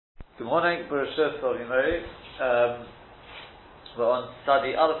Good morning, Barashah Solimari. We're on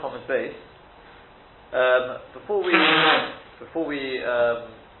study other common base. Before we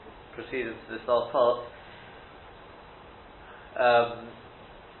proceed into this last part,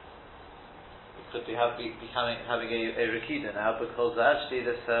 could we be having a Rikida now, because actually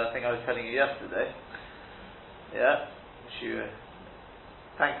this thing I was telling you yesterday, which you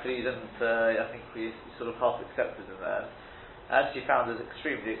thankfully you didn't, I think we sort of half accepted in there. I actually found it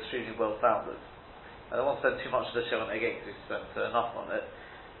extremely well founded. I don't want to spend too much of the show on it again because we spent enough on it.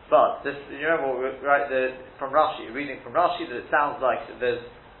 But this, you remember, from Rashi, reading from Rashi, that it sounds like there's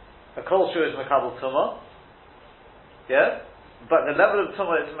a culture is Makabel Tumah, but the level of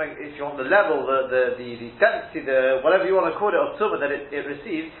Tumah, if you're on the level, the density, whatever you want to call it, of Tumah that it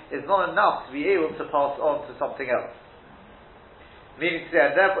receives, is not enough to be able to pass on to something else. Meaning to say,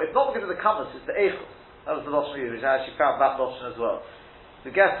 and therefore, it's not because of the Kamas, it's the Eichus. That was the Lashon which I actually found that Lashon as well. So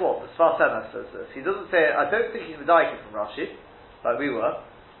guess what? The Sfas Emes says this. He doesn't say, I don't think he's Medayik from Rashi, like we were.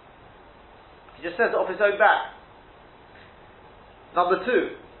 He just says it off his own back. Number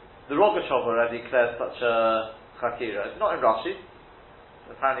two, the Rogachover already declares such a Chakira. It's not in Rashi.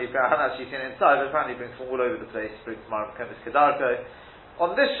 Apparently, I haven't actually seen it inside, but apparently he brings from all over the place. He brings Maram Kemis Kedarko.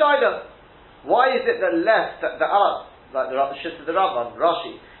 On this Shaila, why is it that less, that Allah, like the Shit of the Rambam,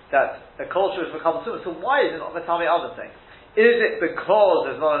 Rashi, that a culture has become Tumah? So why is it not Matami other things? Is it because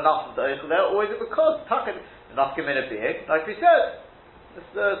there's not enough of the Eichel there, or is it because Takin, the Nafkamina being, like we said,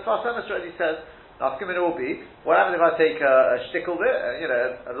 the Sfas Emes already says, Nafkamina will be, what happens if I take a shtickle bit,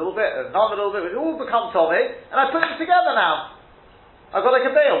 a little bit, another little bit, which all become Tomei, and I put them together now? I've got like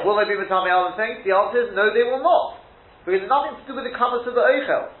a veil. Will they be Matami other things? The answer is no, they will not. Because it's nothing to do with the Kamas of the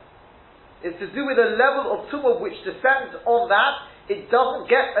Eichel. It's to do with the level of Tumah which descends on that. It doesn't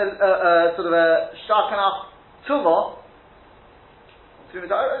get a sort of a sharp enough tumah.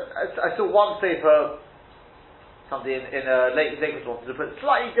 I saw one paper, somebody in Lake wanted to put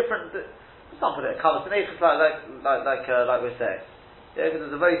slightly different. Some put it colours and acres like we're saying. Yeah, because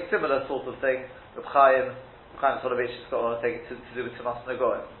it's a very similar sort of thing. Reb Chaim Soloveitchik's got one thing to do with Tumas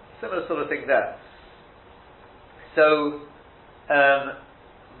Nagoyim. Similar sort of thing there. So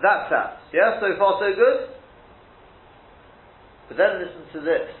that's that. Yeah, so far so good. But then listen to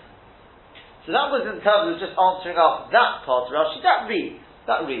this. So that was in terms of just answering up that part of Rashi. That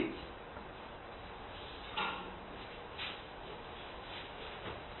reads.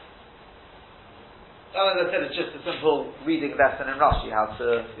 As I said, it's just a simple reading lesson in Rashi, how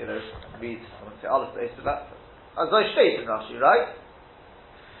to, read, I wouldn't say Aleph based, but that, as I stated in Rashi, right?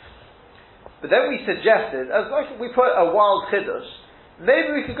 But then we suggested, as like we put a wild chiddush,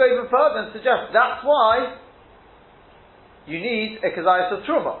 maybe we could go even further and suggest that's why you need a Kazayas of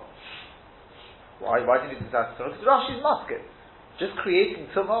Truma. Why do you need a Kazayas of Truma? Because Rashi's musket. Just creating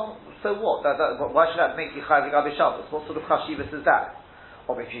Truma, so what? Why should that make you Chayav Gabi Shabbos? What sort of Chashivas is that?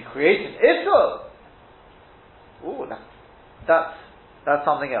 Or if you create an Issur, that's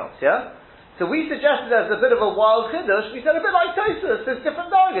something else, yeah? So we suggested as a bit of a wild chiddush, we said a bit like Tosfos, there's different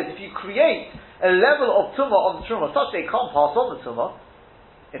targets. If you create a level of Truma on the Truma, such they can't pass on the Truma,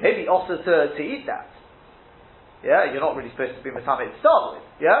 it may be also to eat that. Yeah, you're not really supposed to be Matame to start with.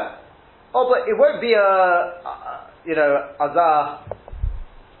 Yeah? Oh, but it won't be Azah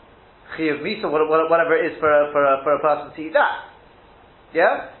Chiyav Misa, whatever it is for a person to eat that.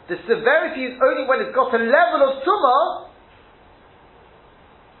 Yeah? The severity is only when it's got a level of Tumah,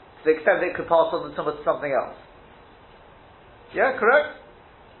 to the extent that it could pass on the Tumah to something else. Yeah, correct?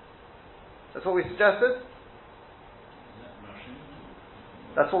 That's what we suggested?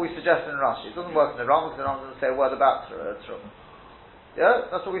 That's what we suggested in Rashi. It doesn't work in the Rambam, because the Rambam doesn't say a word about Truma. Yeah?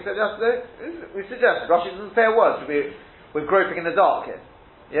 That's what we said yesterday? We suggested. Rashi doesn't say a word, so we're groping in the dark here.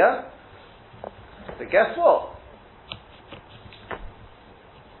 Yeah? But guess what?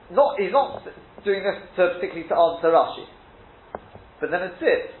 He's not doing this particularly to answer Rashi. But then it's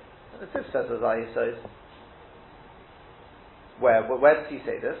it. And it's says as I says. Where does he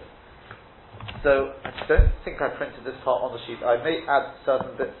say this? So, I don't think I printed this part on the sheet. I may add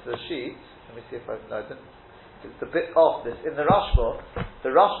certain bits to the sheet. Let me see if I didn't. It's a bit off this. In the Rashba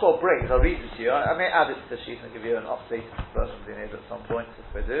brings, I'll read it to you. I may add it to the sheet and give you an updated version of the Neighbor at some point,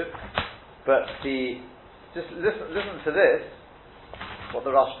 if I do. But just listen to this, what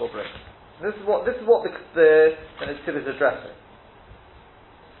the Rashba brings. This is what the Netziv is addressing.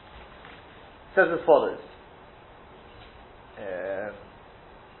 It says as follows.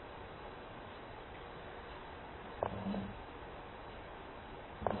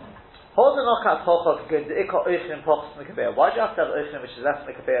 Why do you have to have Oichim which is less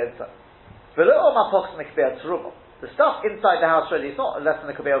Mekabea inside? The stuff inside the house already is not less than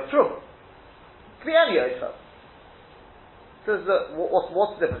the kabel truma. It could be any ofer. So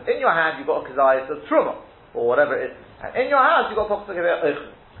what's the difference? In your hand you've got a kazayis of truma, or whatever it is. And in your house you've got pochs kabel oichel.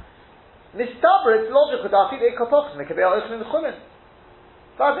 Mistaber, it's logical that I think they kapochs and the kabel oichel in the chulin.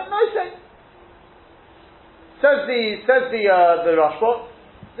 So I think no say. Says the Rashba,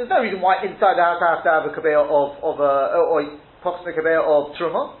 there's no reason why inside the house I have to have a kabel or pochs and kabel of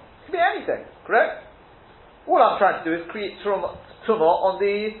truma. It could be anything, correct? All I'm trying to do is create truma on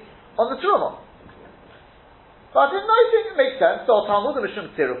the truma. But I didn't know it makes sense. So Talmud and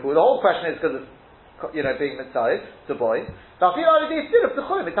Mishum Tirafu. The whole question is because of being mitzayis to boy. Now, if you already tiruf the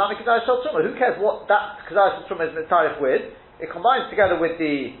chulim mitami kedai shel truma, who cares what that kedai shel truma is mitzayis with? It combines together with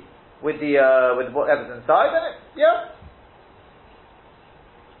whatever's inside, and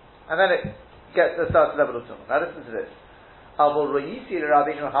and then it gets a certain level of truma. Now listen to this. Avol royisi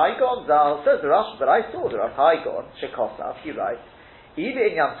Rabbeinu Haigon Zal says the Rashi, but I saw the Rav Haigon Shekosav. He writes,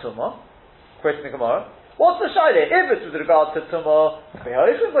 Ivi inyan truma. Question the Gemara. What's the shaila? If it's with regard to tumah,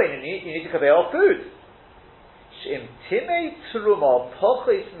 you need to kabel food. Shim timei truma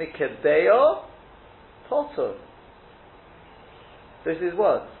pochis mikabel potter. This is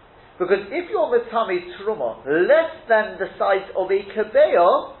words. Because if you're mitami truma less than the size of a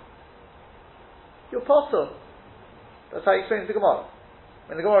kabel, you're potter. That's how he explains the Gemara.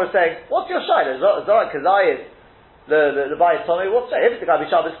 When the Gemara is saying, what's your shaila? Zorak kazayis. The bias told me, what's that? If it's the guy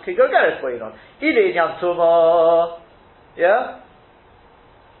Shabbos, can go get it for you on. Ili in Yam Tumah. Yeah?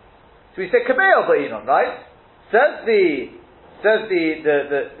 So we say Kabeo Ba'inon, right? Says the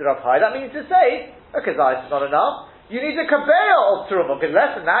Rav Hai, that means to say, okay, Zayis is not enough. You need a Kabeo of Truma, because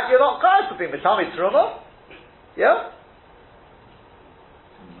less than that, you're not Chayv for being Mitami Truma. Yeah?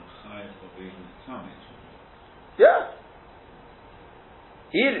 Yeah?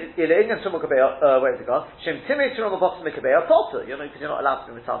 Where's it gone? Shem Timei Truma Box Mikabea Potter. Because you're not allowed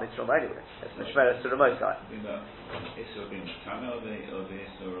to be Mitami Truma anyway. It's Mishmeres to the remote guy.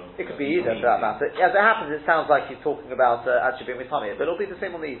 It could be either for that matter. As it happens, it sounds like he's talking about actually being Mitami, but it'll be the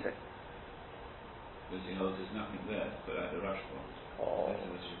same on the eating. Because he knows there's nothing there, but at the rush point. Oh.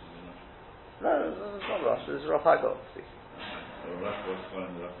 No, it's not Rush, it's Rav Haigon speaking. Rush was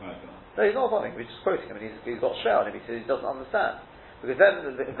following the Rav Haigon. No, he's not following, we're just quoting him, and he's got shell on him, he says he doesn't understand. Because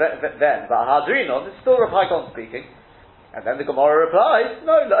then, but Hadrinon, it's still Rav Haigon speaking, and then the Gemara replies,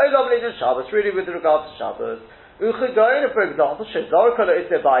 no, in Shabbos, really with regard to Shabbos. Uchigoyna, for example, Shezor Kala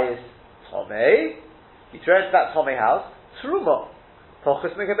Bayis Tomei, he turns that Tomei house, Truma,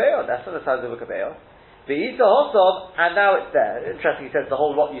 Tochus Mikabeo, that's on the size of a Kabeo. Be'ita Hosod, and now it's there. Interesting, he says the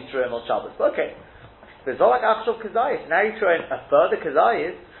whole lot you threw in on Shabbos. But okay. Bezolak Achshov Kazayis, now you throw in a further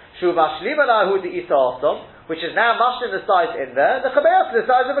Kazayis, Shu Mashlim Alahu the Isa Hosod, which is now mashed in the size in there, the Kabeo to the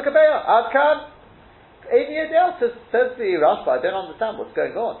size of a Kabeo. Adkan, Eivi Yadel says the Rashba, I don't understand what's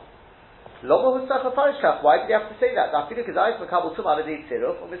going on. Why did you have to say that?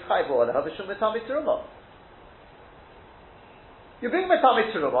 You bring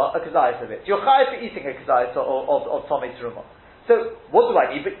Metami Teruma, a Kazayas of it. You're chayav for eating a Kazayas of Tomei Teruma. So, what do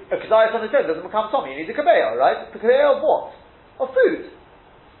I need? A Kazayas on its own doesn't become Tomei. You need a Kabeya, right? A Kabeya of what? Of food.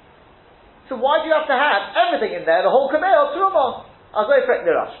 So why do you have to have everything in there, the whole Kabeya of Teruma? Azayfek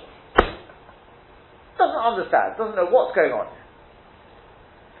Nirash. Doesn't understand, doesn't know what's going on.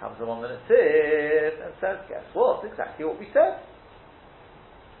 Comes along and sits and says, guess what? Exactly what we said.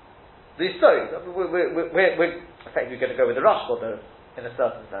 So, we're effectively going to go with the Rush though, in a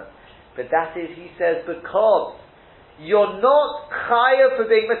certain sense. But that is, he says, because you're not chayav for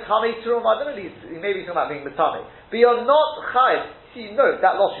being Matami Terum. I don't know, maybe he's talking about being Matami. But you're not chayav. See, no,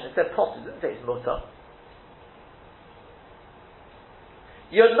 that lotion, it said pot, it didn't say it's mutter.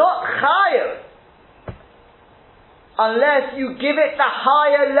 You're not chayav unless you give it the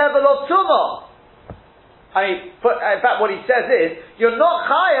higher level of tumah. I mean, in fact, what he says is, you're not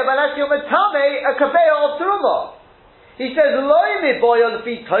chayav unless you're metame a kabeya of teruma. He says, loy mi boyal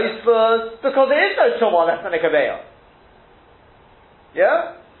fi toisvus, because there is no tumah less than a kabeya.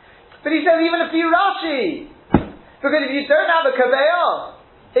 Yeah? But he says, even if you Rashi, because if you don't have a kabeya,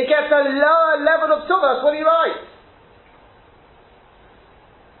 it gets a lower level of tumah. That's what he writes.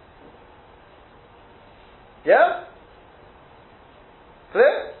 Yeah?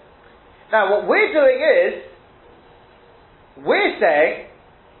 Clear? Now, what we're doing is, we're saying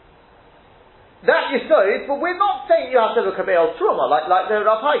that you sowed, but we're not saying you have to have a kabel truma like the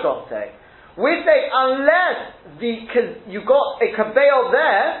Rav Haigon saying. We're saying unless you got a kabel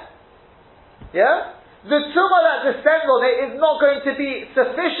there, yeah, the truma that descends on it is not going to be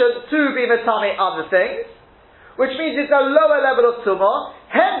sufficient to be metame other things, which means it's a lower level of truma.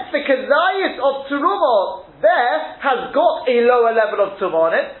 Hence, the kazayis of truma there has got a lower level of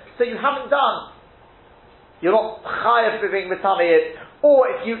tumah on it, so you haven't done. You're not chayav for being mitame it, or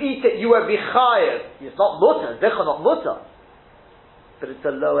if you eat it, you won't be chayav. It's not mutter, zecha not mutter, but it's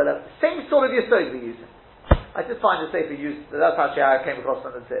a lower level. Same sort of yesod we're using. I just find the safer use. That's actually how I came across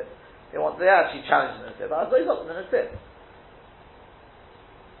on the tip. They're actually challenging the tip. But I thought it's not the tip.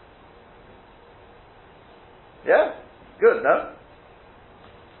 Yeah, good, no?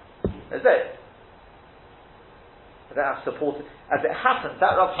 That's it. I don't have support. As it happens,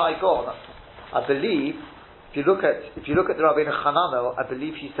 that Rav Hai Gon, I believe, if you look at the Rabbeinu Chananel, I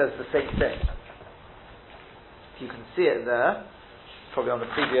believe he says the same thing. If you can see it there, probably on the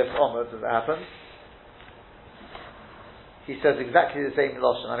previous Omer as it happens. He says exactly the same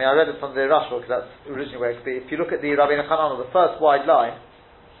lashon. I mean, I read it from the Rashba because that's originally where it could be. If you look at the Rabbeinu Chananel, the first wide line,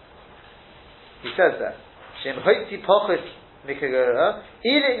 he says there, Shem Hoitzi Pochus Mikagura,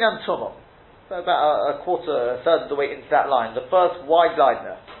 eating and tumah. So about a third of the way into that line, the first wide line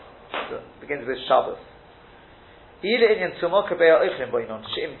there, so begins with Shabbos. Eating and tumah kabeya ichlim boinon.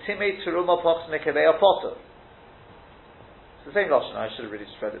 Shem Timei Teruma Pochus Mikabeya Potter. It's the same lashon. I should have really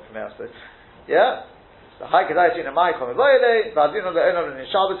just read it from here. So, yeah. The high kedai in a mai come loyale, vadino the owner in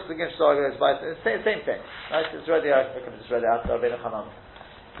Shabbos against Shabbos by same thing. Right? It's ready. I could have just read it out to Rabbeinu Hanan.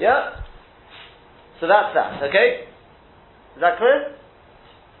 Yeah. So that's that. Okay. Is that clear?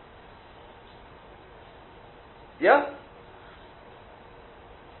 Yeah.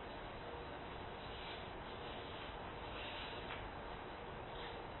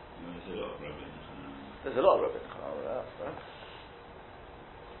 There's a lot of Rabbeinu Hanan. Right?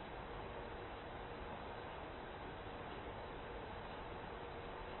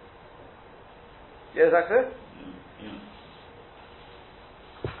 Yeah, is that clear? Yeah.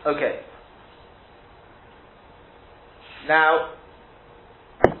 Okay. Now,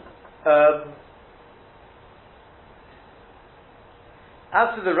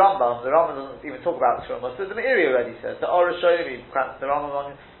 as to the Rambam doesn't even talk about Truma. So the Meiri already says the Orashonim, the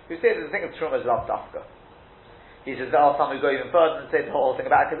Rambam, who say that the thing of Truma is Lav Dafka. He says there are some who go even further and say the whole thing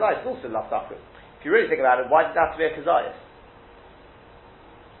about a Kazayas is also Lav Dafka. If you really think about it, why does it have to be a Kazayas?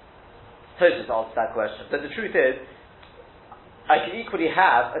 Tosfos answers that question, but the truth is, I can equally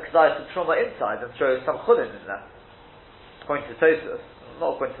have a Kazayas of Truma inside and throw some Chulin in there. According to Tosfos,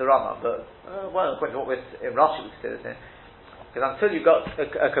 not according to the Rambam, but according to what we're in Rashi we consider it. Because until you've got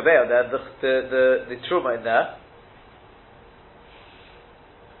a Kabeya there, the Truma in there,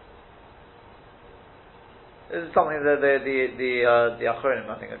 this is something that the Achronim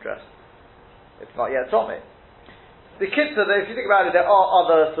I think addressed. It's not yet Tommy. The Kitzur, if you think about it, there are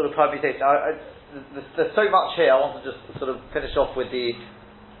other sort of permutations. There's so much here. I want to just sort of finish off with the.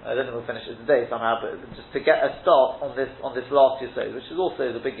 I don't think we'll finish it today somehow, but just to get a start on this last Yesod, which is also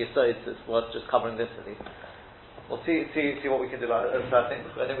the big Yesod, so it's worth just covering this at least. We'll see what we can do about it. I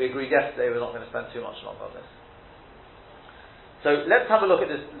think we agreed yesterday we're not going to spend too much longer on this. So let's have a look at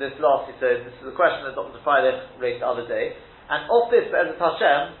this last Yesod. This is a question that Dr. Freilich raised the other day, and of this, Be'ezat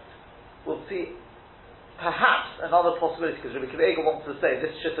Hashem, we'll see perhaps another possibility, because Rabbi Akiva Eiger wants to say,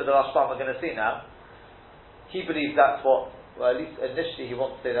 this Shitta the Rashbam we're going to see now, he believes that's what, well at least initially he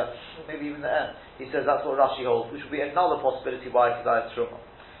wants to say that, maybe even the end, he says that's what Rashi holds, which would be another possibility why it's Kedai Truma.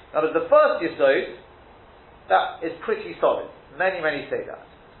 Now the first Yesod, that is pretty solid. Many say that.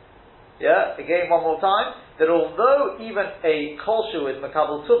 Yeah, again one more time, that although even a Kolshu is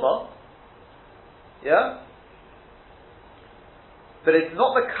Makabal Tumah, yeah, but it's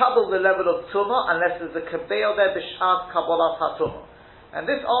not Makabal the level of Tumah unless there's a Kabeil there B'Shas Kabbalat HaTumah. And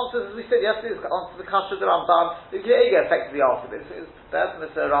this answers, as we said yesterday, this answers the Kasha of the Rambam. The Kiega effectively answered this. That's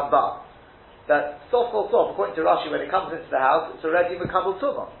the Rambam. That sof, according to Rashi, when it comes into the house, it's already Makabal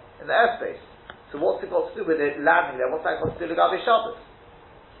Tumah in the airspace. So what's it got to do with it landing there? What's that got to do with Gabi Shabbos?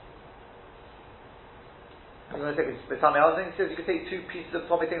 I'm going to take a B'Tami Alzin. He says you can take two pieces of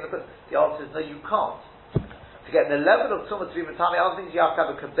Tommy thing. The answer is no, you can't. To get the level of Tumah to be B'Tami Alzin, you have to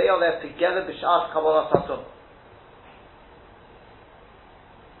have a Kabeil there together B'Shas Kabbalah HaTumah.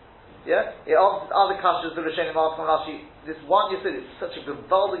 Yeah? It answers other kashas the Rishonim ask on Rashi. This one Yesod, it's such a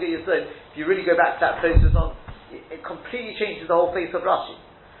gewaldige Yesod. If you really go back to that process on, it completely changes the whole face of Rashi.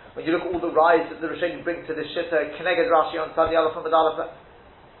 When you look at all the rise that the Rishonim bring to this Shitta, Keneged Rashi on Sadi Aleph and Badalef,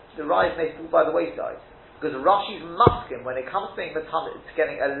 the rise may fall by the wayside. Because Rashi's masking, when it comes to being Matamid, it's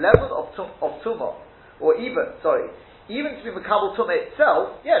getting a level of Tumah, or even to be Makabal Tumah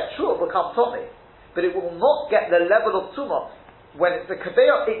itself, yeah, true, it will become Tomei, but it will not get the level of Tumah. When it's a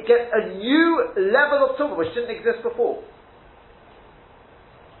Kabeya, it gets a new level of Tumah, which didn't exist before.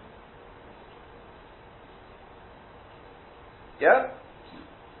 Yeah?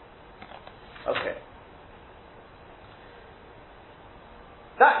 Okay.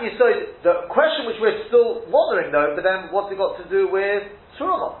 that Yesod, the question which we're still wondering though, but then what's it got to do with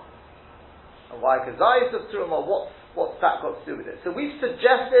Truma? And why Kazayis of Truma? What's that got to do with it? So we've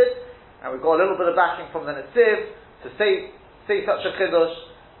suggested, and we've got a little bit of backing from the Netziv to say such a Chiddush.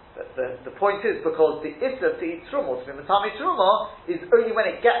 The point is because the Issa to eat Truma, to be Matami Truma, is only when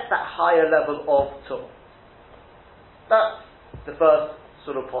it gets that higher level of Truma. That's the first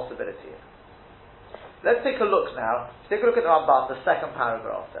sort of possibility. Let's take a look now. Take a look at the Ramban, the second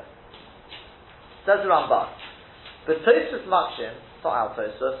paragraph there. Says the Ramban. The Tosfos Makshim, it's not our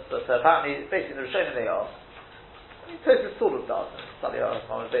Tosfos, but apparently, basically the Rishonim they ask. Tosfos sort of does, slightly on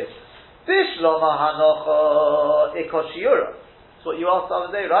a basis. Bishlama Hanocha Ikoshiura. That's what you asked the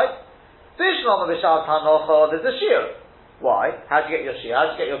other day, right? Bishlama Bishal Hanocha, there's a Shir. Why? How do you get your Shir? How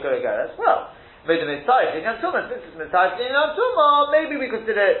do you get your Goregeres? Well, maybe the Mitzayif in Yantuma, since it's Mitzayif in Yantuma, maybe we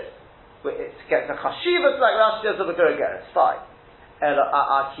consider it gets a chashivas like Rashi does of a Goregeres. Fine.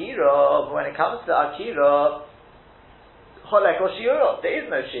 Akira, when it comes to Akira, Cholek or Shiur, there is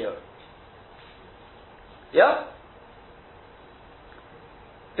no Shiur. Yeah?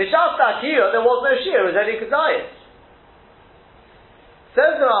 B'shas Akira, there was no Shiur, it was only Kazayis.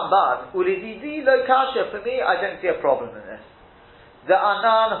 Says the Ramban, Ulididi lo kasha, for me, I don't see a problem in this. The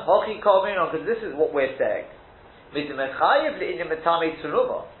Anan Hochi Kolmino, because this is what we're saying. Mitmechayev le'inim metami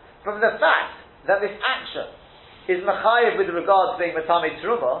tzuruma. From the fact that this action is mechayev with regard to being metami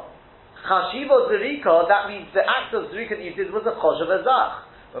truma, chashivo zerika, that means the act of zerika that you did was a choshev azach.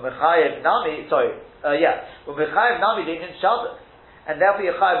 But mechayev nami, but mechayev nami in Shabbos, and therefore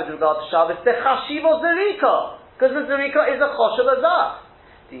you're chayev with regard to Shabbos, the chashivo zerika, because the zerika is a choshev azach.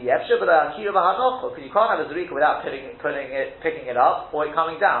 The yefshe b'la akira b'hanocha, because you can't have a zerika without picking it up or it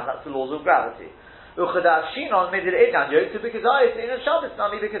coming down. That's the laws of gravity. Just like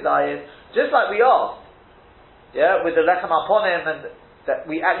we asked, with the lechem aponim, and that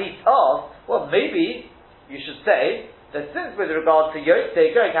we at least asked, well, maybe you should say that since with regard to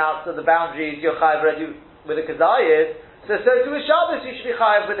Yotzei going out to the boundaries, you're chayav already with the kazayis, so to a Shabbos you should be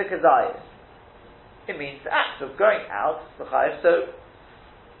chayav with the kazayis. It means the act of going out, the chayav. So,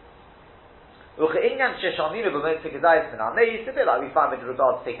 a bit like we find with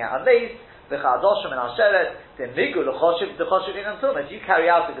regard to taking out a mace. The Chadoshim and Asheret, the Migu, the Choshev in Antum. If you carry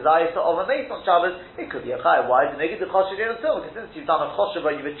out the Gezayis of a mace on Shabbos, it could be a Chai. Why is the Migu the Choshev in Antum? Because since you've done a Choshev,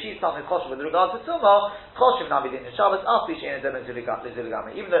 you've achieved something Choshev with regard to Tumah, Choshev Namidin in Shabbos, After Shein Adem and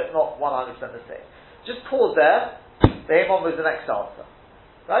Ziligami, even though it's not 100% the same. Just pause there, the Hemon was the next answer.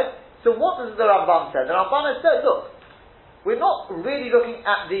 Right? So what does the Ramban say? The Ramban has said, look, we're not really looking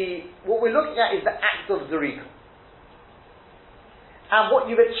at what we're looking at is the act of Zerika. And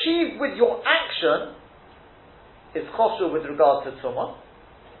what you've achieved with your action is choshev with regard to tumah.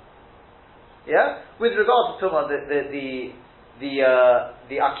 Yeah, with regard to tumah, the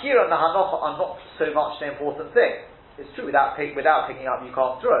akira and the hanocha are not so much the important thing. It's true without picking up you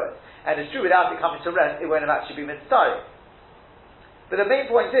can't throw it, and it's true without it coming to rest it won't have actually been mitzvah. But the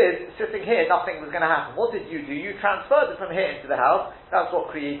main point is, sitting here, nothing was going to happen. What did you do? You transferred it from here into the house. That's what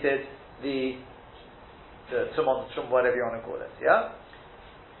created the tumah, whatever you want to call it. Yeah.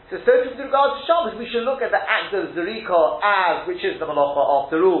 So with regard to Shabbos, we should look at the act of Zerika as, which is the Malacha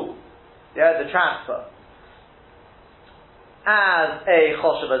after all, the transfer, as a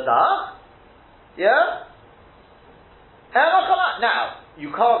Choshev Azach, Now, you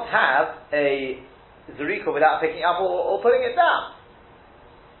can't have a Zerika without picking up or putting it down.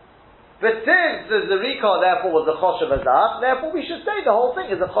 But since the Zerika therefore was a Choshev Azach, therefore we should say the whole thing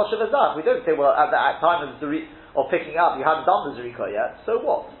is a Choshev Azach. We don't say, well, at the time of picking up, you haven't done the Zerika yet, so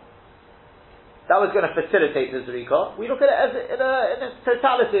what? That was going to facilitate the Zerika. We look at it as in its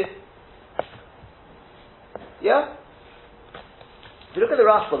totality. Yeah? If you look at the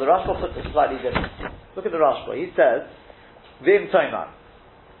Rashba puts it slightly different. Look at the Rashba. He says, Vim Toimar.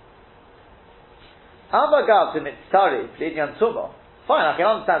 Avagav to Mitzari, Lidyan Tumah. Fine, I can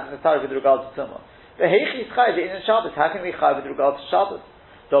understand the Mitzari with regard to Tumah. The Heichi is Chai in Shabbos. How can we Chai with regard to Shabbos?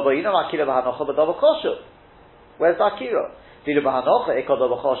 Dobayinam Akira Bahanocha Badava Choshev. Where's the Akira? I can understand when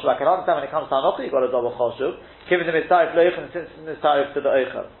it comes to Hanocha, you've got a double choshev. Given the Mitzarif Loichem, since the Mitzarif to the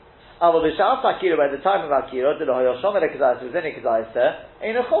Oichem. But the Sha'af Akira, by the time of Akira, the Hoyoshom and the Kazayis, was any Kazayis there,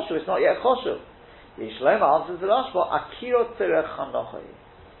 ain't a choshev, it's not yet a choshev. Yishlema answers the Rashba, Akira Tzirech Hanocha.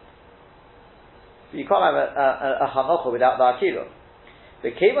 You can't have a Hanocha without the Akira.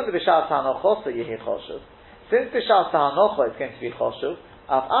 They came on the B'Shas Hanocha, so Yehi choshev. Since B'Shas Hanocha is going to be choshev,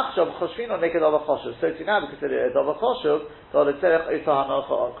 so to now we consider it a double choshev,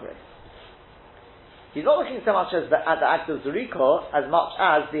 he's not looking so much at the act of Zerika as much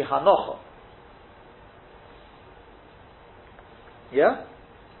as the hanocha. Yeah?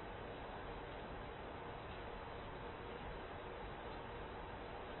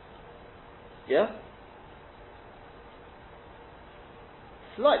 Yeah?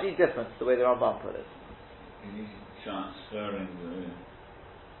 Slightly different the way the Rambam put it. He's transferring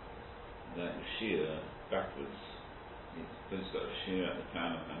that shear backwards. He's got a shear at the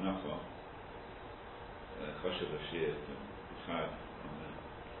time of Hanacha, Choshev a shear to Chad on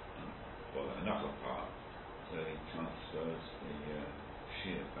the Hanacha part, so he transfers the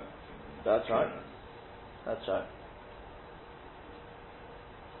shear back to the That's right. shearer. That's right.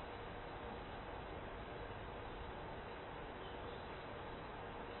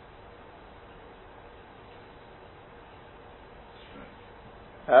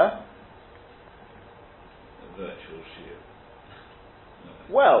 Huh? A virtual shear.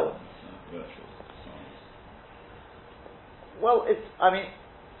 Well, Virtual size. well, it's. I mean,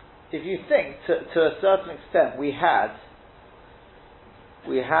 if you think to a certain extent, we had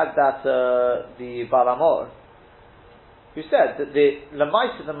that the Balamor, who said that the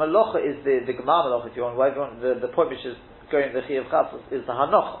Lamaisa, the Malacha is the Gemara Malacha, if you want, whatever you want, the point which is going to the Chiyav Chatzos is the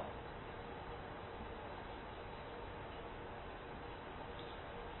Hanocha.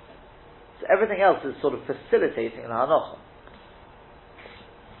 So everything else is sort of facilitating the Hanocha.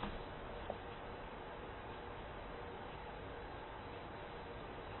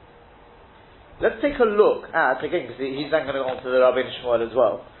 Let's take a look at, again, because he's then going to go on to the Rabbeinu Shmuel as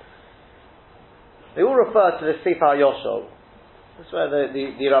well. They all refer to the Sefer Yoshol. This is where the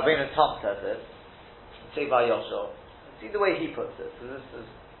Rabbeinu Tam says it. Sefer Yoshol. See the way he puts it. So this is,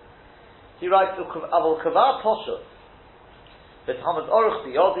 he writes, Aval Kavar Poshut. B'Tamad Oruch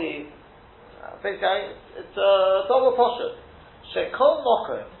B'Yodi. Basically, it's a double Poshut. She'kol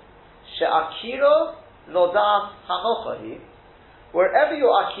Mokum. She'akiro Lodas Hanochahi. Wherever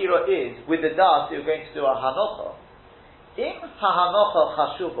your akira is, with the das, you're going to do a hanocha. Im ha-hanocha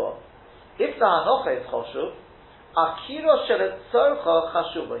chashuba. If the hanocha is chashuv, akira sheletzorcha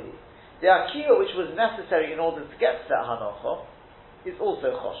chashubahi. The akira which was necessary in order to get to that hanocha is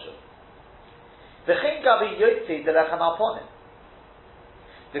also chashuv. V'chein gabi yotzi de lechem aponim.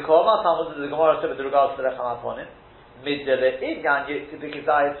 The Kolma Talmud, the Gemara said with regards to lechem aponim, middele idgan yotzi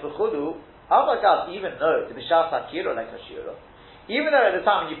b'kizayis v'chudu, avagad, even though the b'shas akira like hashira, even though at the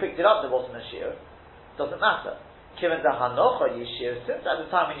time when you picked it up there wasn't a shear, doesn't matter. Given the hanocha yishir, since at the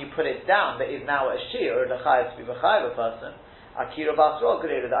time when you put it down there is now a shear, the chayav to be b'chayav a person, akira basra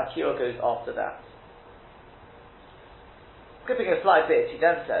greater, the akira goes after that. Skipping a slight bit, he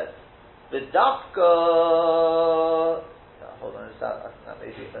then says, the dafka. Hold on, that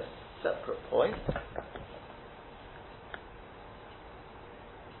may be a separate point.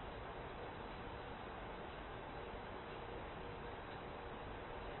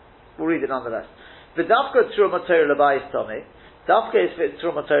 We'll read it nonetheless. The dafka truma Torah lebayis tomei. Dafka is for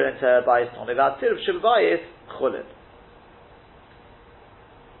truma Torah into bayis tomei. V'atzir of shulbayis chulin.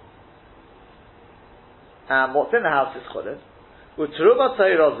 And what's in the house is chulin. U'truma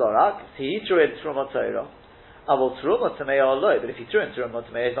Torah zorak. He threw in truma Torah. Avol truma tomei aloi. But if he threw in truma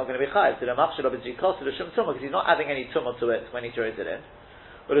tomei, it's not going to be chayav. So the machshel of b'zikos to the shum truma because he's not adding any truma to it when he throws it in.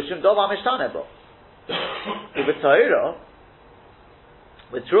 But the shum dov hamishtane bo. With Torah.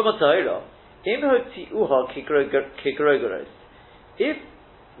 With Truma Torah, if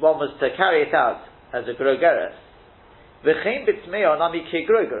one was to carry it out as a grogeres, I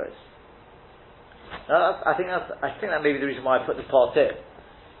think that may be the reason why I put the part in.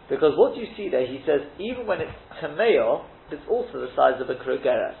 Because what do you see there? He says, even when it's tameo, it's also the size of a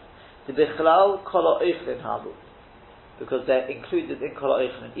grogeres. The bichlal kol ha'eichlin habu. Because they're included in kol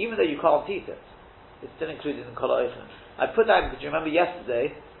ha'eichlin. Even though you can't eat it, it's still included in kol ha'eichlin. I put that because you remember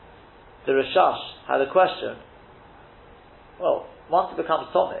yesterday, the Rashash had a question. Well, once it becomes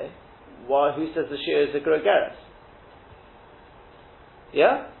Tomei, who says the shear is a grogeres?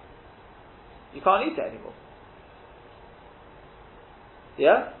 Yeah? You can't eat it anymore.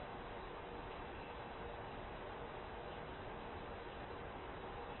 Yeah?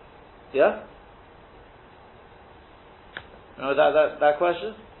 Yeah? Remember that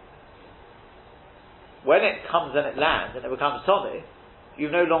question? When it comes and it lands and it becomes Tomei, you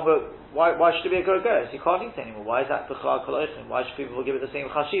no longer, why should it be a grogeres? You can't eat it anymore. Why is that b'chal kol ha'eichlin? Why should people give it the same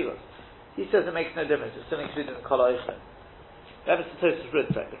chashivas? He says it makes no difference. It's still included in kol ha'eichlin. That is the Tosfos Rid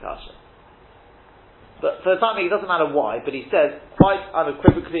the kasha. But for the time being, it doesn't matter why, but he says quite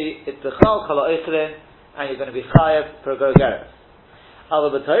unequivocally, it's b'chal kol ha'eichlin, and you're going to be chayav for a grogeres.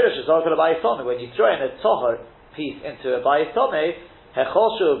 However, when you throw in a tohar piece into a bayis tomei,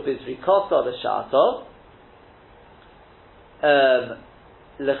 hechoshu bizrikosa l'shato,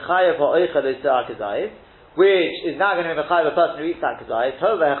 lechayev ha'oichel l'tzar kazayis, which is now going to be mechayev a person who eats that kazayis.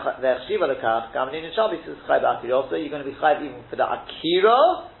 However, v'echshiva lekach, gam nin shabbos is chayev akira. Also, you're going to be chayev even for the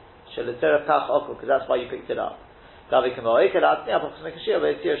akira Shelitzeref Kach Okul, because that's why you picked it up. Gavi Kamo Ekedat, yeah, but make a shear, but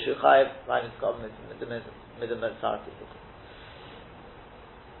it's here, Shuchayev, line is called Midam.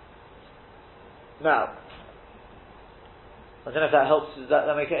 Now, I don't know if that helps, does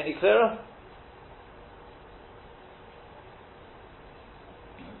that make it any clearer?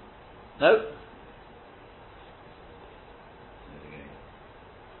 No?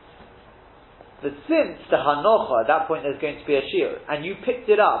 But since the Hanocha, at that point there's going to be a shear, and you picked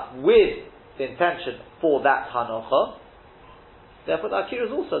it up with the intention for that Hanocha, therefore the Akira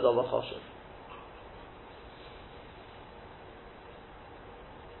is also Dover Choshev.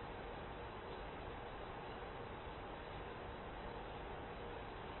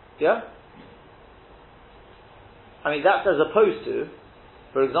 Yeah? I mean, that's as opposed to,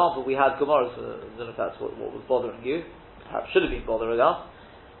 for example, we had Gemara, so I don't know if that's what was bothering you, perhaps should have been bothering us,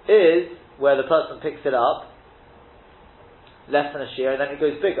 is where the person picks it up, less than a shear, and then it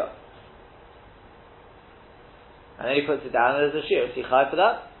goes bigger. And then he puts it down, and there's a shear. Is he chai for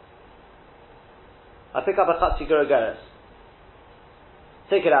that? I pick up a chatzi gerogeres,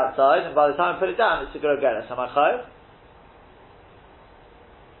 take it outside, and by the time I put it down, it's a gerogeres. Am I chai?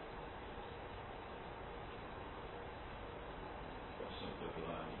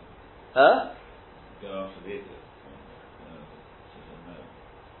 Huh? Go after the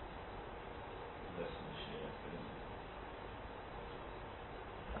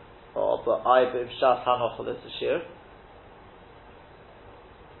Oh, but I b'im shas hanocha there's a shear.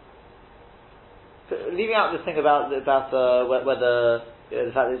 Leaving out this thing about whether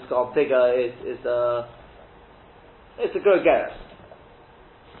the fact that it's got bigger is it's a grogeres.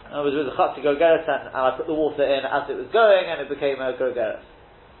 I was with the chatzi grogeres and I put the water in as it was going and it became a grogeres.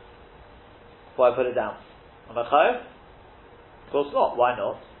 Why put it down? Am I chayav? Of course not. Why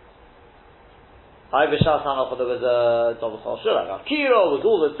not? I b'shas hanocha there was a double chol shul. Like Akira was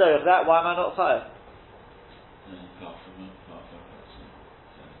all the tzarech that. Why am I not chayav?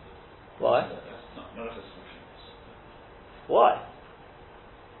 Why? Why?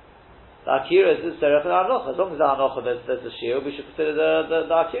 The Akira is the tzarech and hanocha. As long as the hanocha there's a shiur, we should consider the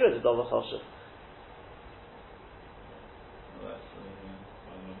Akira as a double chol shul.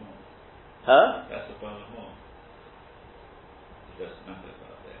 Huh? That's a part of more. It doesn't matter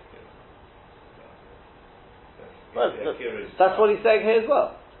about the Akira. That's what he's saying here as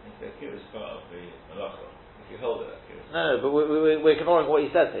well. The Akira is part of the halacha. If you hold it, Akira. No, but we're ignoring what he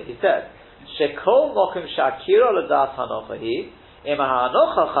says here. He said, "Shekol mokim shakira l'das hanocha hi, im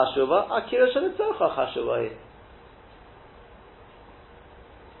hanocha chashuva, akira shelitzorcha chashuva hi."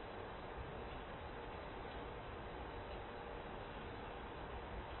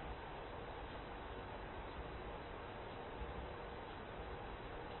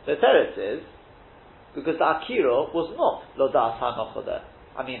 The teretz is because the akira was not lodas hanocha there.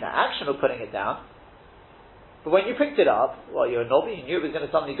 I mean, the action of putting it down. But when you picked it up, well, you're a novi, you knew it was going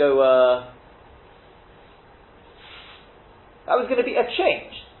to suddenly go. That was going to be a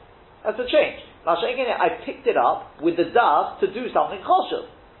change. That's a change. I picked it up with the das to do something choshev.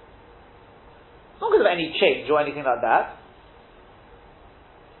 Not because of any change or anything like that.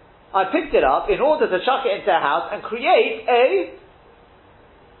 I picked it up in order to chuck it into a house and create a.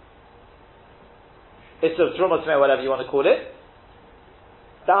 It's a truma tmei, whatever you want to call it.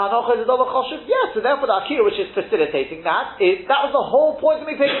 The hanocha is a double choshev. Yes, so therefore the akira, which is facilitating that was the whole point of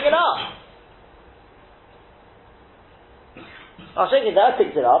me picking it up. I'm saying that I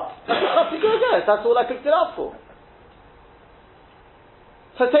picked it up. That's all I picked it up for.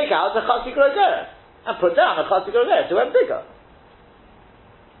 So take out the chatzi grogeres and put down the chatzi grogeres. It went bigger.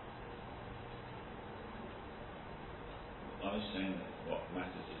 I was saying that what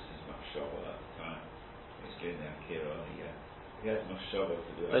matters is his machshava at the time. He's doing the akira. He has machshava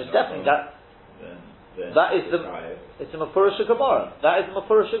to do it. It's definitely that. Then that is it's a Mefurish Gemara. That is a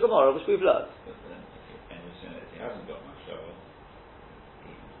Mefurish Gemara which we've learned. But then, and you're saying that if he hasn't got machshava,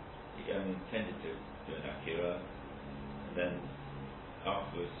 he only intended to do an akira, and then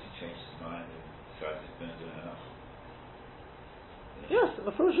afterwards he changed his mind and decided he's going to do an enough. Yes, the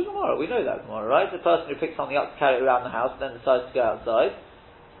Mefurish Gemara. We know that Gemara, right? The person who picks something up to carry it around the house, then decides to go outside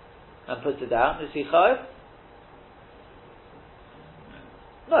and puts it down. Is he chayav?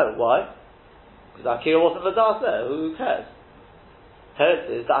 No. Why? Because the akira wasn't the das there. Who cares?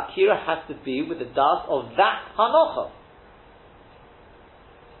 Teretz is the akira has to be with the das of that hanocha.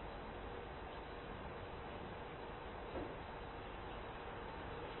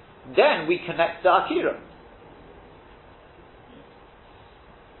 Then we connect the akira.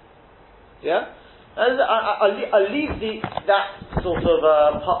 Yeah? I'll leave that sort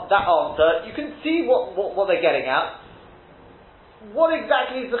of that answer. You can see what they're getting at. what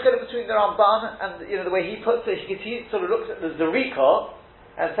exactly is the chiluk between the Ramban and the way he puts it? He sort of looks at the Zerika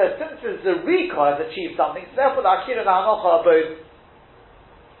and says, since the Zerika has achieved something, so therefore the Akira and the Hanocha are both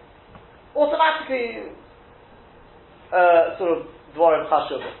automatically sort of Dvarim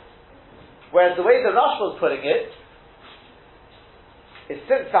Chashuvim. Whereas the way the Rash was putting it is,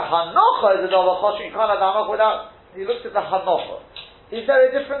 since the Hanocha is a Dvar Chashuvim, you can't have the Hanocha without. He looks at the Hanocha. Is there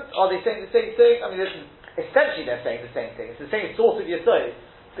a difference? Are they saying the same thing? I mean, essentially they're saying the same thing. It's the same sort of Yesod.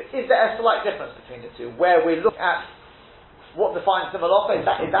 But is there a slight difference between the two? Where we look at what defines the Malacha,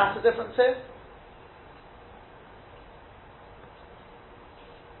 is that the difference here?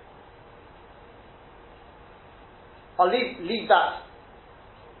 I'll leave that.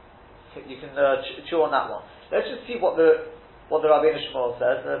 You can chew on that one. Let's just see what the Rabbeinu Shmuel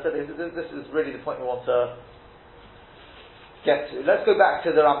says. So this is really the point we want to get to. Let's go back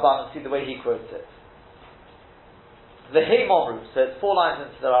to the Ramban and see the way he quotes it. The Hey Momru, so it's 4 lines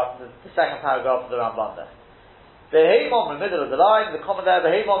into the second paragraph of the Ramban there. The Hey Momru, middle of the line, the comment there, the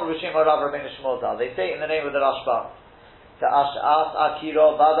Hey Momru Rishim Rav Rabbeinu Shmuel Zal. They say it in the name of the Rashba. The Ash'as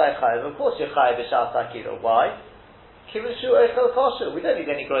Akiro Vadai Chayiv. Of course you're Chayiv B'Shas Akiro. Why? Kivishu Echel Kosher. We don't need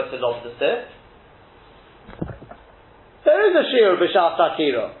any growth to lobster there. There is a shiur b'shas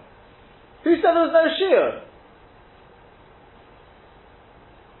akira. Who said there was no shiur?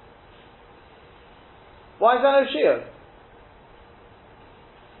 Why is there no shiur?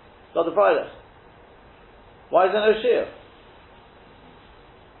 Not the Friday. Why is there no shiur?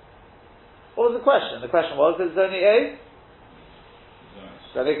 What was the question? The question was, there's only a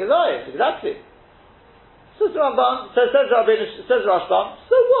Kazayas, exactly. Says Ramban, says Rashbam,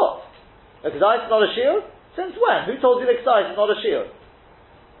 so what? A Kazayas is not a shiur? Since when? Who told you the Kazayas is not a shiur?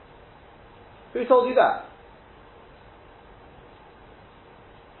 Who told you that?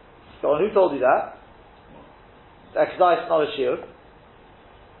 Go on, who told you that? The Kazayas is not a shiur.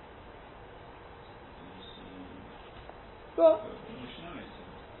 Go on.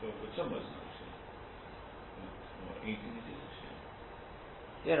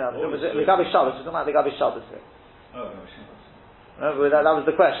 You know, the Gabi Shabbos, we're talking about the Gabi Shabbos here. Remember, that was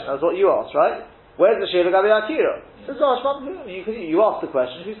the question, that was what you asked, right? Where's the Shir Gabi Akira? Says Rashbam, you asked the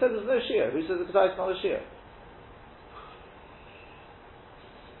question, who says there's no Shir? Who says the Ketayis is not a Shir?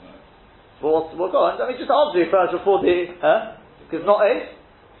 Well, go on, I mean, just answer you first before the, because not a?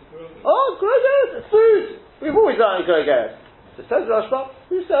 Oh, Grogeres, it's food! We've always done it, Grogeres. So says Rashbam,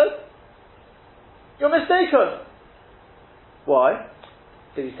 who says? You're mistaken! Why?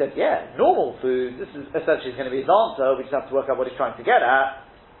 So he said, yeah, normal food, this is essentially going to be his answer, we just have to work out what he's trying to get at.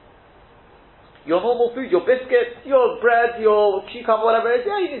 Your normal food, your biscuit, your bread, your cucumber, whatever it is,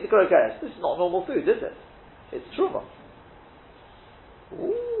 yeah, you need to grow gas. This is not normal food, is it? It's truma.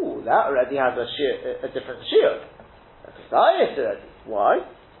 Ooh, that already has a different shear. That's a diet already. Why?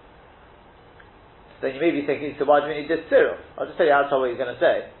 Then you may be thinking, so why do we need this cereal? I'll just tell you what he's going to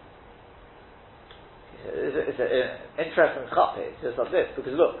say. It's an interesting chap here. It's just like this,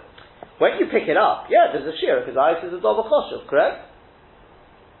 because look, when you pick it up, yeah, there's a shear, because ice is a double choshev, correct?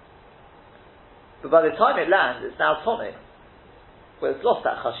 But by the time it lands, it's now tonic. Well, it's lost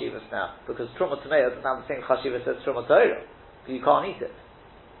that chashivas now, because truma tomato doesn't have the same chashivas as truma toiro, because you can't eat it.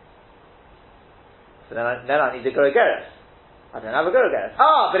 So then I need a Grogeres. I don't have a Grogeres.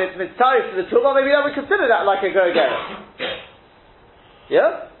 But it's mitzvah to the truma, maybe I would consider that like a Grogeres.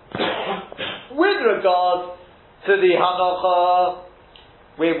 Yeah? With regard to the Hanocha,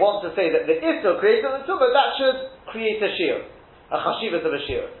 we want to say that the Isra creates the Tumah, that should create a Shir, a Chashivas of a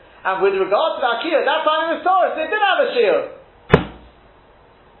Shir. And with regard to the Akira, that time in the Torah, they didn't have a Shir.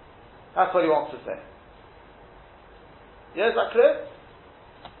 That's what he wants to say. Yeah, is that clear?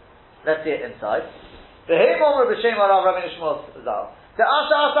 Let's see it inside. The Heimom B'Shem Rav Rabbeinu Shmuel Zal. The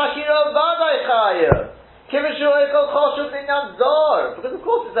Asha Akira Vadai Chayir. Because of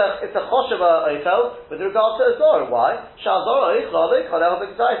course it's a choshev oichel with regard to a zor. Why? Shazor oichel oichel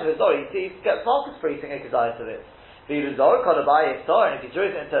b'kezayis of a zor. He gets markets for eating a kezayis of it. The zor could buy a zor, and if he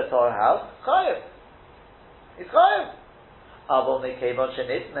throws it into a zor house, chayev. He's chayev. Avol nekevon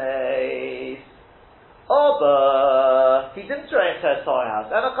shenitmeis. But he didn't throw it into a zor house.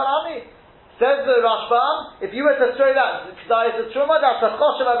 And a kalami. Says the Rashbam, if you were to throw that Kedayis of Truma, that's a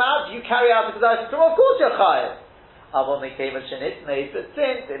choshev amount, you carry out the Kedayis of Truma, of course you're chayev. Avon became a shenitmeis, but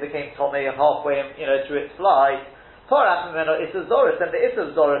since it became tomei halfway, through its flight, porach mimeno isazoris, and the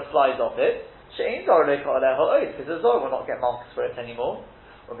isazoris flies off it, she'ein zor lecha aleho ois, because the zor will not get marks for it anymore.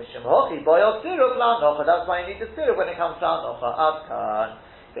 Or mishim hochi boyot sirup la'anocha, that's why you need the sirup when it comes to anocha. Adkan,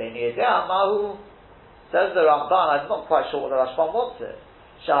 ve'ni yedea mahu. Says the Ramban, I'm not quite sure what the Rashbam wants it.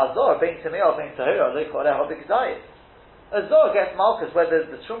 Shazor, being Tamei or being Tahira, they call it Hobik Zayis. a Zor gets Malchus whether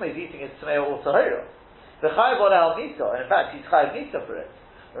the Truma is eating it Tzmei or Tahira. The Chayav on El Nisa, and in fact he's Chayav Nisa for it.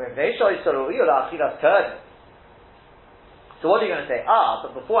 So what are you going to say?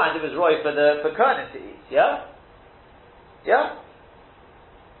 But beforehand it was Roy for Kohanim to eat, yeah? Yeah?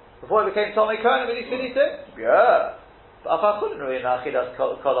 Before it became Tomei Kohanim, did he still eat it? Yeah. But Chulin Roy in Achilas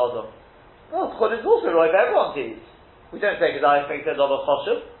Kol Adam. No, Chulin is also Roy for everyone to eat. We don't say because I think there's other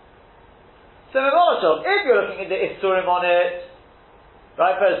Choshev. So if you're looking at the Isurim on it,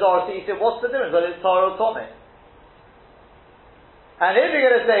 right, for a Zor to eat it, what's the difference whether it's Torah or Tomei? And if you're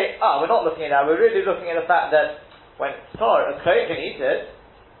going to say, we're not looking at that, we're really looking at the fact that when it's Torah, a Kohen can eat it,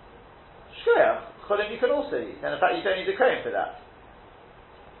 Shkoyach, Cholim you can also eat, and in fact you don't need a Kohen for that.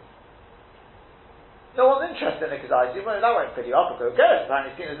 No one's interested in the Kazai, that won't fill you up, go,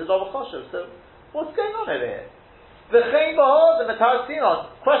 apparently seen as a double Choshev, so what's going on over here? The Chaim Bahod, the Matar Sinon,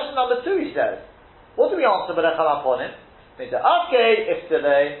 question number 2 he says, what do we answer with Echal Aponim? Means that, if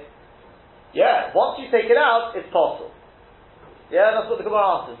today, once you take it out, it's possible. Yeah, that's what the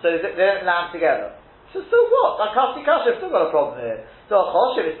Gemara answers. So they don't land together. So what? Like Kasi Kasha, still got a problem here. So a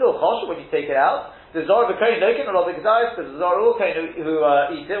Choshev is still a Choshev when you take it out. The Zor of a Kohen, no can a lot of Gezayas, because the Zor of all Kohen who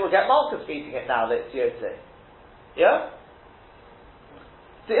eat it will get Malchus for eating it now that it's Yotze. Yeah?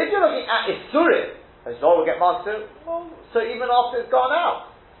 So if you're looking at Isurim, a Zor will get Malchus, so even after it's gone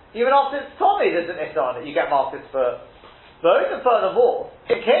out, even after it's Tomei, there's an Issa on it, you get Malchus for both, and furthermore,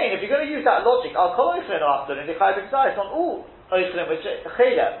 in Cain, if you're going to use that logic, I'll call Oichlin after in the Chayv Gezayas on all Oichlin, which is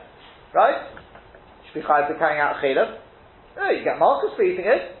Chaylev, right? Should be Chayv for carrying out Chaylev. You get Malchus for eating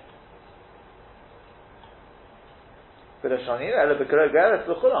it. We've always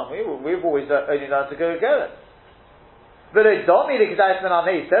only learned to go get it. But it don't mean the Kedais Min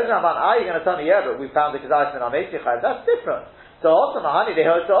Amei. Says Ramban, you're going to tell me, but we found the Kedais Min Amei. That's different. So also Mahani, they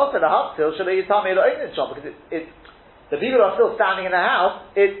heard to offer the Hapsil, Shalei Yitami Lo Einin Shom, because the people are still standing in the house,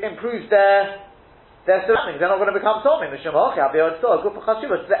 it improves their surroundings. They're not going to become Tomei. Mishum Hochi, Abi Hotzah, good for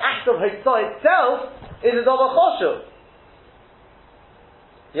Chashivah. The act of Hotzah itself is a Dova Choshev.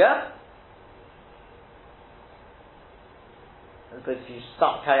 Yeah? But if you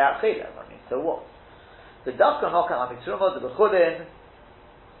start carry out Chaylev, so what? The Dafka Nokan Amitruma, the Bechudin,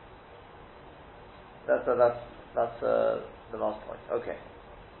 that's the last point. Okay.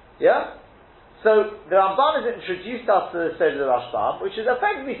 Yeah? So, the Ramban has introduced us to the Seder of the Rashbam, which is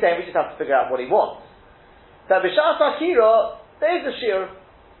effectively saying we just have to figure out what he wants. So, B'Shas Akira, there is a Shir.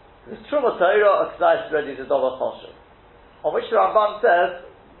 The Truma Torah, a K'zayis ready to Dova Choshev. On which the Ramban says,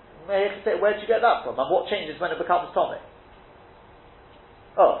 where'd you get that from? And what changes when it becomes Tomei?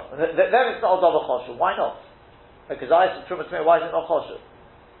 Then it's not a double choshev. Why not? Because I said Truma Tmei, why is it not choshev?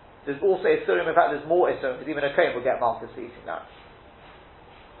 There's also Isurim, in fact there's more Isurim, because even a Kohen will get Malchus for eating that.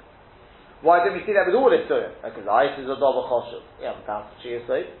 Why didn't we see that with all Isurim? Because I is a double choshev. Yeah, I'm down to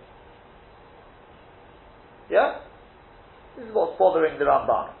Shia. Yeah? This is what's bothering the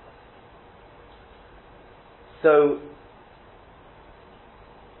Ramban. So,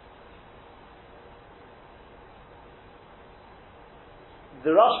 the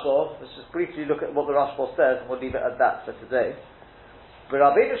Rashba, let's just briefly look at what the Rashba says, and we'll leave it at that for today. But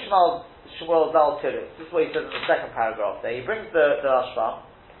Rabbeinu Shmuel Zal Tiris, this is what he says in the second paragraph there. He brings the Rashba.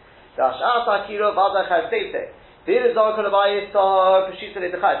 If you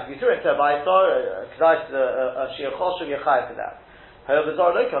threw into a Bayisar, a Shir Choshev, you're chayv for that. However,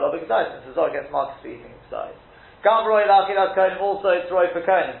 Zor Loka, Lo B'G'dai, since the Zor gets Malchus for eating G'dai. Gam Roy L'Achilas Kohen, also it's Roy for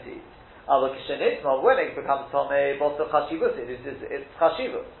Kohen to eat. When it becomes Tomei, Bosto Chashivus, it's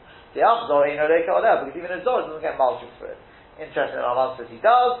Chashivus. The Zor ain't no Loka or there, because even a Zor doesn't get Malchus for it. Interesting, Raman says he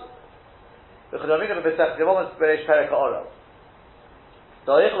does. The Chedamikon of B'Sech, the moment Beresh Perek HaOrel.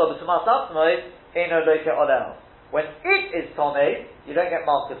 When it is Tomei, you don't get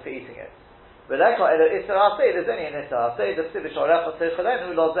Malchus for eating it. There's only an Issa.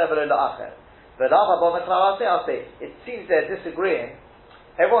 It seems they're disagreeing.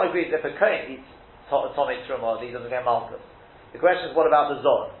 Everyone agrees that if a Kohen eats Tomei Truma, he doesn't get Malchus. The question is, what about the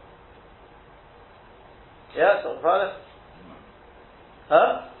Zor? Yeah, so brother?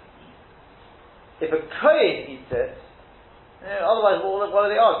 Huh? If a Kohen eats it, otherwise, what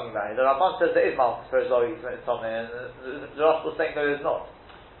are they arguing about? The Ramban says there is Malchus for a Zor eats when it's Tomei, and the Rosh was saying no, there's not.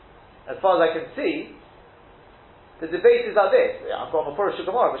 As far as I can see, the debate is like this. I've got Mephorash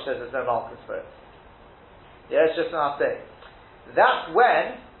Gemara which says there's no Malchus for it. Yeah, it's just an update. That's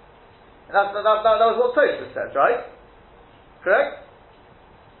when, and that was what Tosfos says, right? Correct?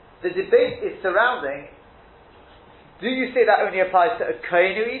 The debate is surrounding, do you say that only applies to a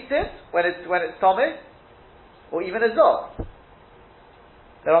Kohen who eats it, when it's Tomei? Or even a Zor?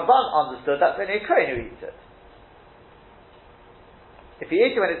 The Ramban understood that's only a Kohen who eats it. If he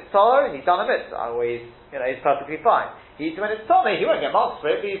eats it when it's tar, he's done a mitzvah. Always, he's perfectly fine. He eats it when it's tar, he won't get marks for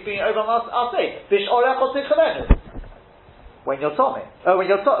it, but he's being over I'll say, Bish orech or tichalenu. When you're tar,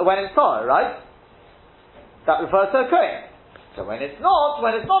 when it's tar, right? That refers to a kohen. So when it's not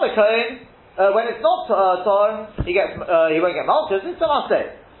a kohen, when it's not tar, he won't get malchus. It's a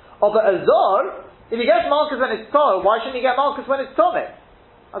maseh. But a zor, if he gets malchus when it's tar, why shouldn't he get malchus when it's tomei?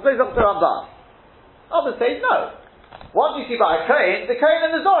 I suppose that's the Ramban. Others say no. Once you see by a kohen, the kohen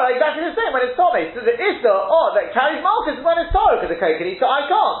and the zor are exactly the same when it's tomei. So the isser that carries malchus is when it's tar, because the kohen can eat it. I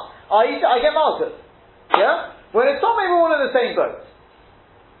can't. I eat it, I get malchus. Yeah. When it's tomei, we're all in the same boat.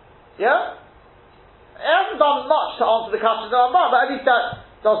 Yeah. It hasn't done much to answer the question of the Ramban, but at least that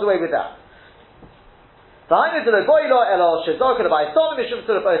does away with that. Behind it, the boilo elo shezor could buy some mishum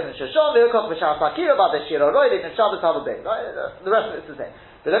sort of open shashon the hook mishar sakira about the shiro roid and Shabbos have a bit. The rest of it's the same.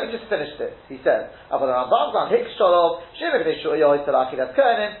 But let me just finish this. He says, "About the Ramban on Hik Sholov Shimon Nishu Yoy Salaki that's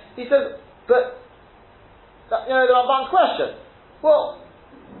Kohanim." He says, but the Ramban's question. Well,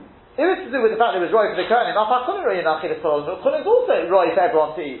 if it's to do with the fact that it was roy for the Kohanim, Afa Kunin roy in Achilas Sholov, but Kunin is also roy for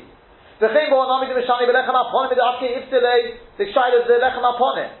everyone to eat. The Chim Bo Nami the Mishani Belechem Aponim the Afki Iftilei the Shayla the Lechem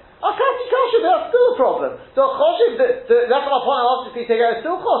Aponim. Akati Kashuv, that's still a problem. So Choshev, the Lechem Aponim obviously take out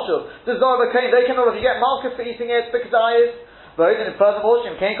still Choshev. The Zor Bekain, they can already get markers for eating it because but even furthermore,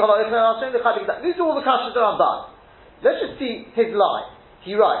 Shem Kain Kol Ha'Ochel Hashem the Chaylik. These are all the Kashas that are done. Let's just see his line.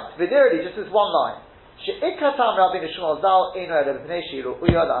 He writes, Vidirli, just this one line. She'ikatam Rabbi Nishmal Zal Eino Ele B'nei Shiru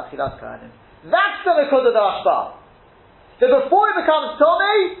Uya La'achilas Kohanim. That's the Nekudah Rashba. So before it becomes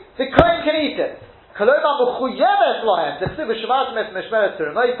Tomei, the Kohen can eat it. That's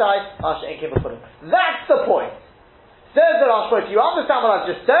the point. Says the Rashba, if you understand what I've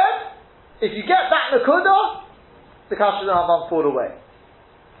just said, if you get that Nekudah, the Kashas and Rambam fall away.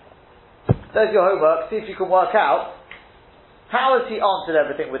 There's your homework. See if you can work out how has he answered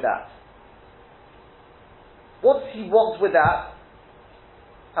everything with that. What does he want with that?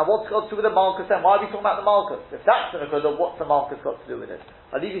 And what's got to do with the Malchus then? Why are we talking about the Malchus? If that's the Nekudah, what's the Malchus got to do with it?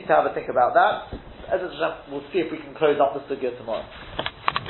 I'll leave you to have a think about that. We'll see if we can close up the sugya tomorrow.